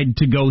decide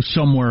to go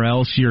somewhere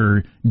else,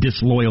 you're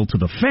disloyal to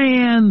the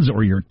fans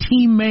or your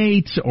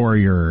teammates, or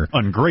you're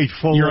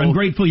ungrateful.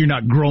 You're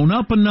not grown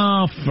up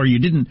enough, or you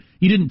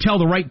didn't tell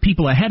the right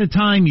people ahead of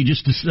time. You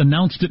just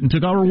announced it and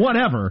took over, or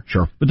whatever.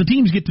 Sure. But the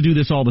teams get to do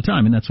this all the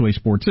time, and that's the way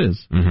sports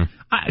is. Mm-hmm.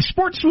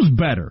 Sports was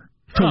better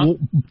to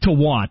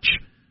watch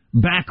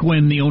back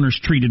when the owners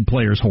treated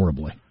players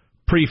horribly.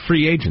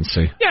 Pre-free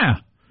agency. Yeah.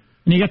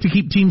 And you got to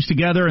keep teams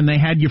together, and they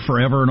had you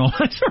forever and all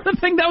that sort of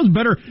thing. That was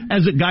better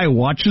as a guy who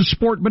watches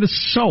sport, but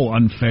it's so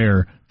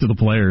unfair to the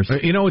players.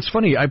 It's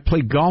funny. I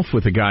played golf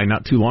with a guy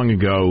not too long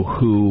ago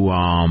who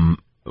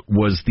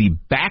was the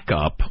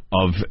backup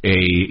of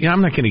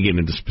I'm not going to get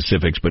into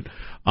specifics, but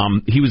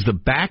he was the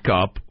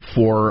backup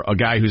for a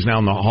guy who's now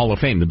in the Hall of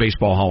Fame, the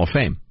Baseball Hall of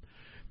Fame.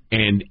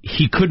 And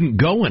he couldn't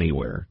go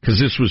anywhere because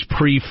this was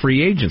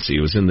pre-free agency.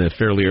 It was in the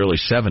fairly early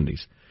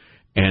 70s.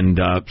 And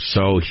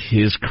so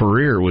his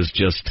career was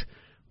just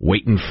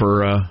waiting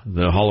for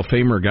the Hall of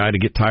Famer guy to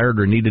get tired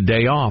or need a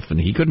day off. And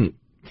he couldn't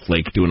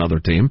flake to another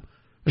team.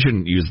 I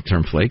shouldn't use the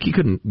term flake. He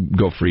couldn't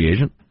go free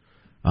agent.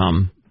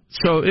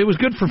 So it was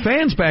good for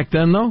fans back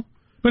then, though.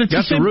 But it's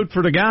got to root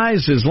for the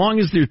guys as long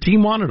as their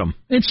team wanted them.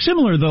 It's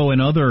similar, though, in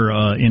other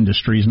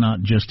industries,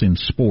 not just in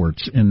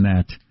sports, in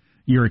that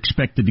you're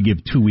expected to give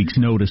 2 weeks'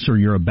 notice, or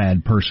you're a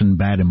bad person,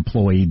 bad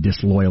employee,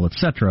 disloyal,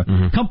 etc.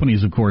 Mm-hmm.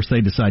 Companies, of course,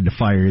 they decide to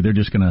fire you. They're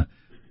just going to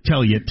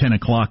tell you at 10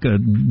 o'clock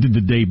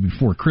the day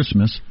before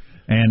Christmas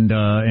and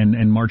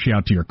march you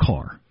out to your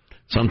car.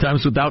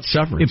 Sometimes without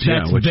severance. If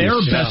that's their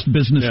best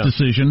business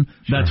decision,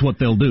 that's what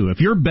they'll do. If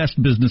your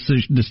best business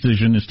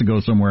decision is to go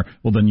somewhere,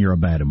 well, then you're a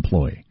bad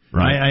employee.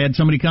 Right. I had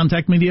somebody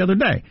contact me the other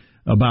day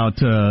about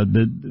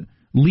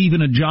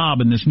leaving a job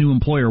and this new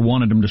employer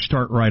wanted him to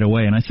start right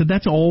away. And I said,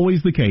 that's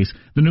always the case.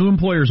 The new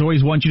employers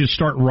always want you to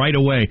start right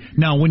away.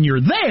 Now, when you're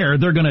there,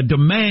 they're going to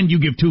demand you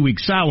give 2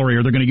 weeks' salary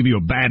or they're going to give you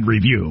a bad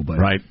review. But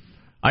right.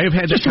 I have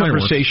had this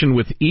conversation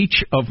with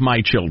each of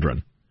my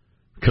children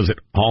because it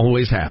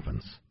always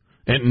happens.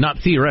 And not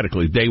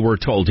theoretically. They were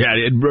told, yeah,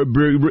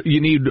 we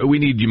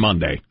need you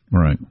Monday.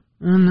 Right.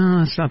 No,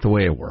 that's not the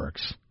way it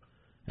works.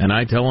 And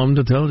I tell them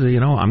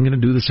I'm going to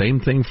do the same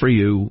thing for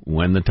you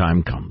when the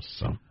time comes.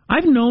 So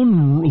I've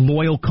known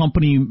loyal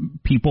company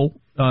people.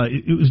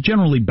 It was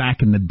generally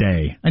back in the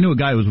day. I knew a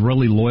guy who was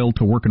really loyal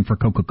to working for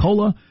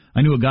Coca-Cola.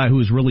 I knew a guy who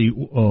was really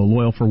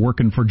loyal for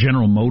working for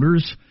General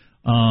Motors.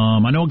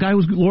 I know a guy who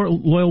was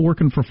loyal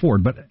working for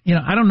Ford. But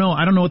I don't know.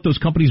 I don't know what those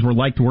companies were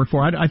like to work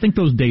for. I think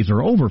those days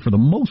are over for the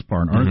most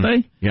part, aren't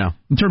they? Yeah.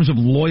 In terms of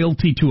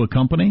loyalty to a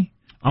company.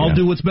 I'll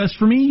do what's best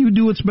for me, you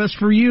do what's best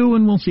for you,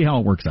 and we'll see how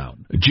it works out.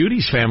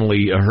 Judy's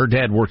family, her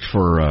dad worked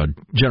for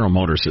General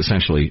Motors,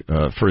 essentially,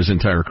 for his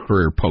entire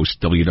career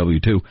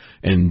post-WW2,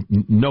 and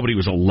nobody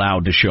was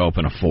allowed to show up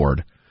in a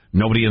Ford.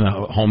 Nobody in the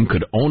home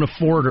could own a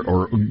Ford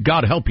or,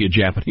 God help you, a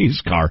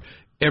Japanese car.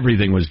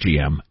 Everything was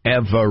GM.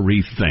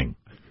 Everything.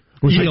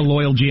 Was he a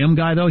loyal GM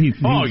guy, though? He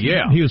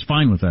was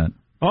fine with that.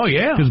 Oh,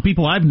 yeah. Because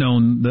people I've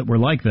known that were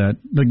like that,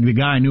 the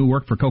guy I knew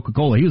worked for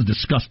Coca-Cola, he was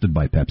disgusted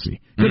by Pepsi.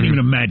 Couldn't even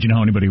imagine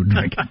how anybody would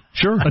drink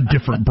a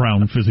different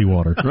brown fizzy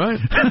water. Right.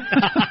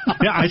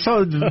 Yeah, I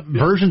saw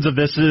versions of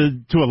this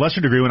to a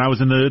lesser degree when I was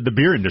in the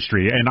beer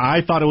industry, and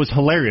I thought it was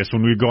hilarious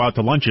when we would go out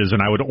to lunches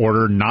and I would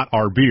order not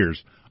our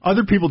beers.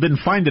 Other people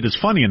didn't find it as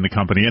funny in the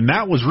company, and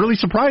that was really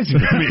surprising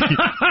to me.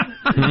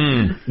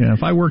 Yeah,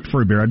 if I worked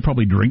for a beer, I'd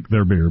probably drink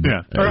their beer.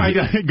 Yeah. Or I'd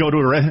go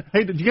to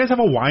hey, did you guys have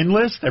a wine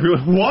list?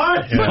 Everyone,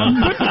 what? Yeah.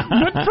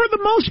 But for the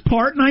most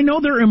part, and I know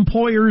there are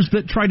employers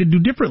that try to do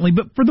differently,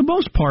 but for the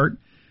most part,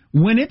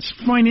 when it's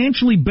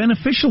financially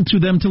beneficial to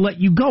them to let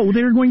you go,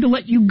 they're going to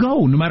let you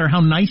go, no matter how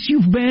nice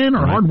you've been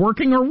or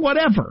hardworking or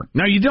whatever.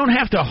 Now, you don't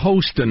have to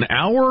host an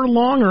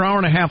hour-long or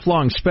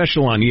hour-and-a-half-long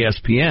special on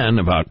ESPN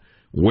about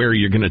where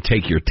you're going to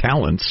take your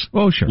talents.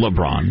 Oh, sure.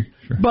 LeBron.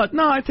 Sure. But,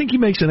 no, I think he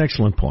makes an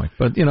excellent point.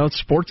 But,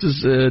 sports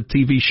is a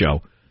TV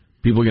show.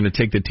 People are going to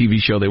take the TV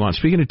show they want.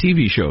 Speaking of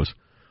TV shows,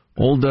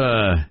 old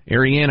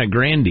Ariana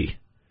Grande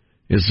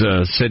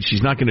said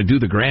she's not going to do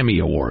the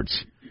Grammy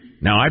Awards.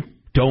 Now, I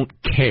don't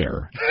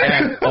care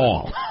at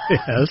all.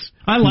 Yes.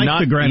 I like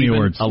the Grammy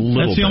Awards.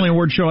 That's the only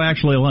award show I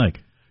actually like.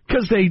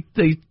 Because they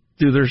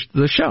do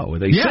the show.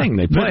 They sing,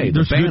 they play,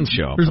 the band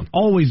show. There's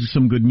always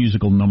some good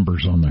musical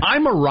numbers on there.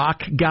 I'm a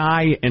rock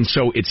guy, and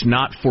so it's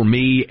not for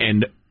me,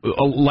 and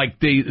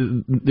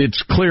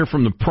it's clear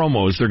from the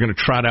promos they're going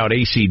to trot out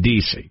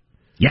AC/DC.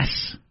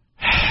 Yes.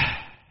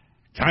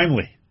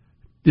 Timely.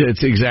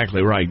 It's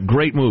exactly right.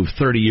 Great move,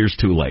 30 years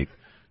too late.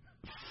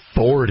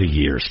 40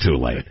 years too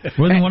late.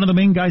 Wasn't one of the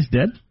main guys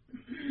dead?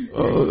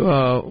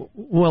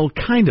 Well,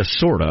 kind of,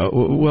 sort of.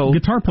 Well,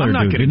 guitar player. I'm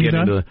not going to get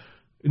die? into.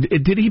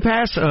 Did he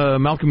pass?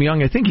 Malcolm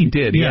Young? I think he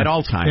did. He had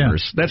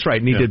Alzheimer's. Yeah. That's right,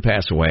 and he did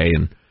pass away.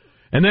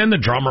 And then the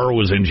drummer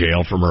was in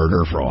jail for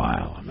murder for a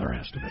while, and the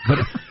rest of it. But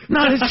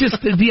no, it's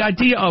just the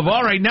idea of,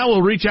 all right, now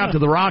we'll reach out to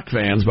the rock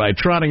fans by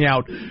trotting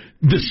out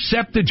the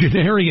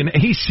septuagenarian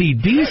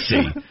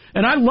AC/DC.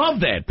 And I love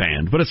that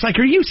band, but it's like,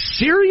 are you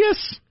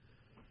serious?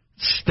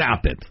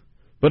 Stop it.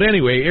 But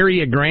anyway,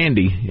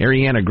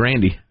 Ariana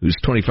Grande, who's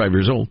 25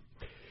 years old,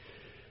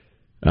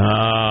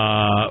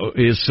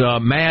 is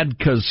mad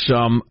because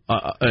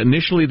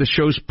initially the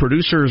show's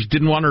producers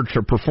didn't want her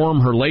to perform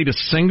her latest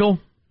single.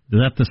 Is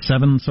that the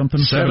Seven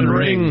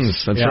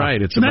Rings? That's right.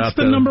 It's that's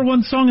the number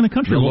one song in the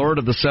country. The Lord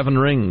of the Seven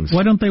Rings.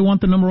 Why don't they want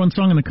the number one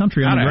song in the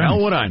country? How the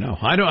hell would I know?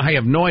 I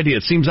have no idea.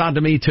 It seems odd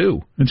to me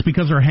too. It's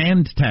because her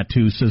hand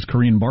tattoo says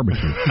Korean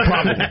barbecue.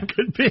 Probably.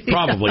 Could be.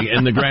 Probably.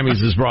 And the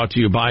Grammys is brought to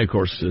you by, of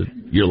course,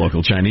 your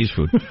local Chinese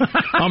food.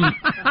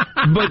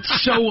 But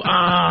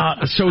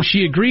so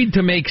she agreed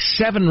to make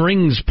Seven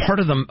Rings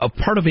part of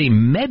a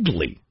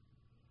medley.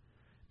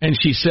 And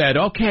she said,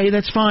 okay,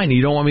 that's fine.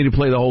 You don't want me to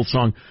play the whole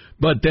song,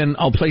 but then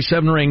I'll play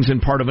Seven Rings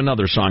and part of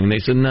another song. And they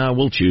said, no,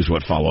 we'll choose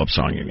what follow-up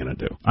song you're going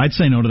to do. I'd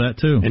say no to that,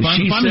 too. And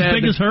if I'm as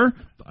big as her,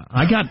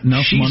 I got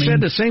enough money. She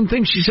said the same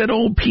thing. She said,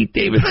 oh, Pete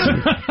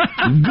Davidson,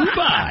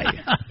 goodbye.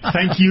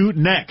 Thank you,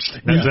 next.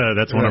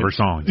 That's one of her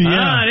songs.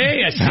 Yeah.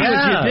 Hey, I see what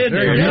you did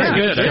there. That's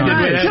good. I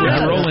did that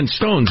with the Rolling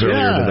Stones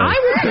earlier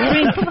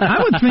today.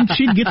 I would think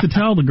she'd get to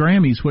tell the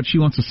Grammys what she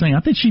wants to sing. I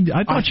thought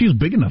she was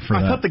big enough for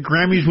that. I thought the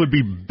Grammys would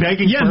be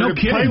begging for her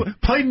to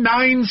play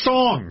 9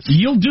 songs.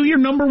 You'll do your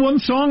number one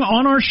song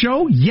on our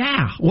show?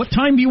 Yeah. What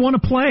time do you want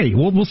to play?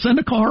 We'll send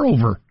a car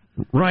over.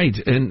 Right,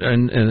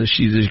 and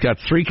she's got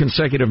 3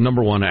 consecutive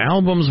number one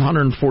albums,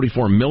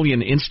 144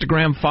 million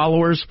Instagram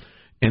followers,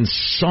 and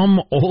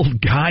some old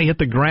guy at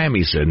the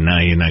Grammy said, no,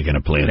 you're not going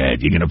to play that,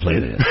 you're going to play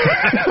this.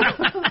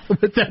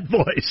 With that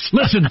voice.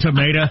 Listen,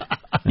 Tomato,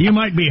 you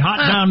might be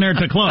hot down there at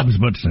the clubs,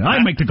 but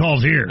I make the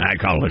calls here. I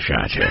call the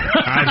shots here.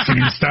 I've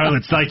seen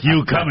starlets like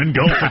you come and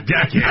go for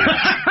decades.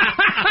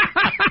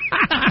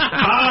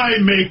 I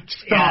make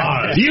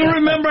stars. Do you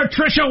remember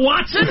Trisha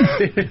Watson?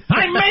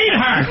 I made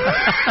her.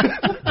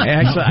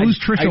 Who's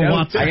Trisha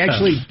Watson? I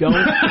actually don't.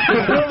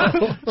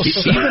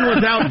 Even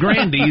without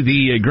Grandy,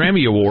 the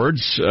Grammy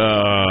Awards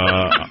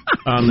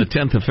on the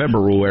 10th of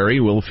February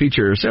will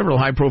feature several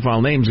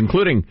high-profile names,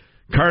 including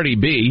Cardi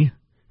B.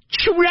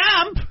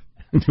 Trump.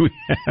 Do we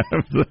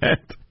have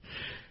that?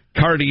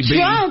 Cardi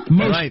B.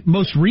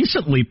 Most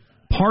recently,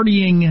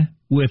 partying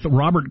with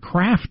Robert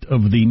Kraft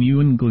of the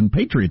New England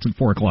Patriots at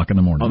 4 o'clock in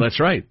the morning. Oh, that's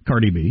right.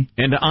 Cardi B.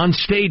 And on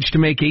stage to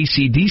make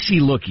AC/DC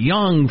look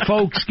young,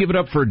 folks, give it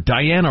up for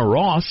Diana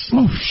Ross.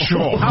 Oh,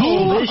 sure. How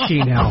old is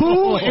she now?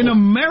 Who in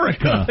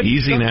America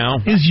Easy now.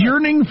 is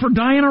yearning for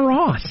Diana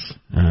Ross?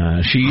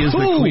 She is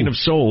the Queen of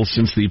Soul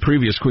since the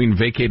previous queen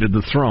vacated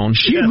the throne.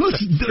 She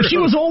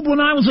was old when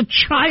I was a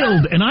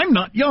child, and I'm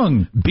not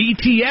young.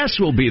 BTS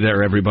will be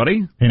there,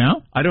 everybody. You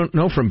know? I don't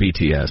know from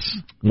BTS.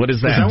 What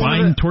is that?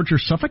 Bind, torture,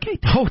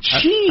 suffocate? Oh,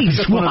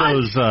 jeez. One of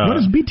those, what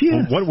is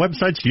BTS? What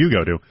websites do you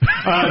go to?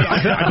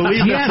 I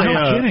believe that's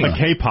a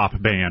K-pop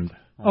band.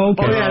 Okay. Oh,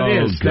 yeah,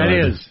 it is. good. That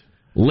is.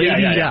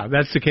 Lady, Yeah,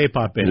 that's the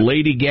K-pop band.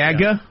 Lady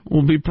Gaga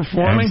will be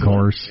performing. Of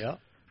course. Yeah.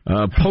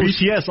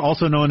 BTS,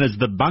 also known as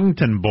the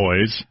Bangtan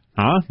Boys.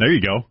 There you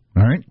go.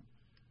 All right.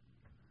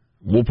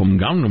 Whoop'em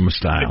Gangnam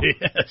Style.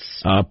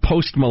 Yes.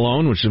 Post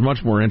Malone, which is much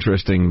more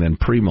interesting than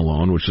Pre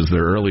Malone, which was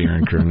their earlier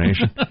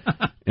incarnation.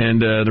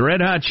 And the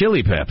Red Hot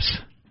Chili Peps.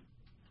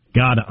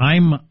 God,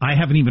 I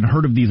haven't even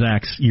heard of these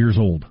acts years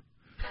old.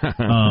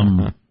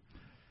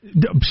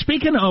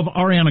 Speaking of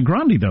Ariana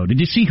Grande, though,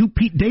 did you see who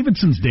Pete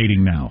Davidson's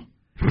dating now?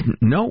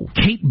 No.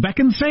 Kate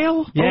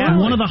Beckinsale? Yeah.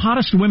 One of the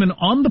hottest women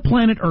on the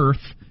planet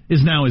Earth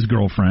is now his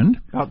girlfriend.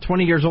 About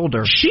 20 years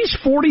older. She's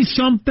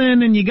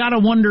 40-something, and you got to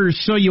wonder,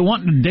 so you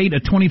want to date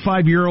a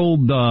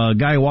 25-year-old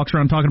guy who walks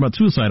around talking about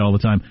suicide all the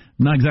time.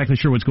 Not exactly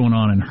sure what's going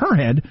on in her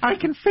head. I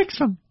can fix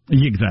him.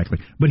 Exactly.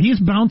 But he's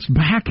bounced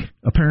back,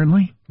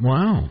 apparently.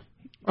 Wow.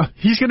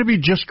 He's going to be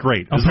just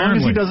great. As long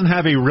as he doesn't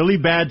have a really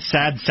bad,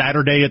 sad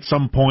Saturday at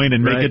some point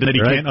and make it that he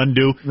can't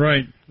undo.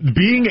 Right.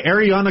 Being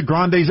Ariana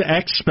Grande's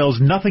ex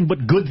spells nothing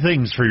but good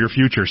things for your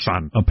future,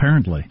 son.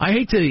 Apparently. I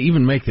hate to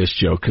even make this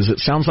joke because it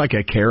sounds like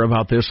I care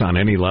about this on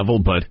any level,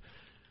 but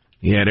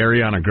he had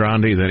Ariana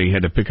Grande that he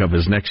had to pick up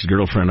his next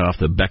girlfriend off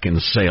the Beckon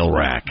sale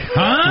rack.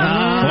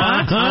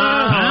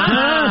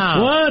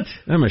 What?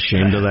 I'm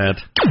ashamed of that.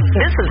 This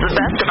is the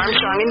best of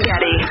Armstrong and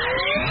Getty.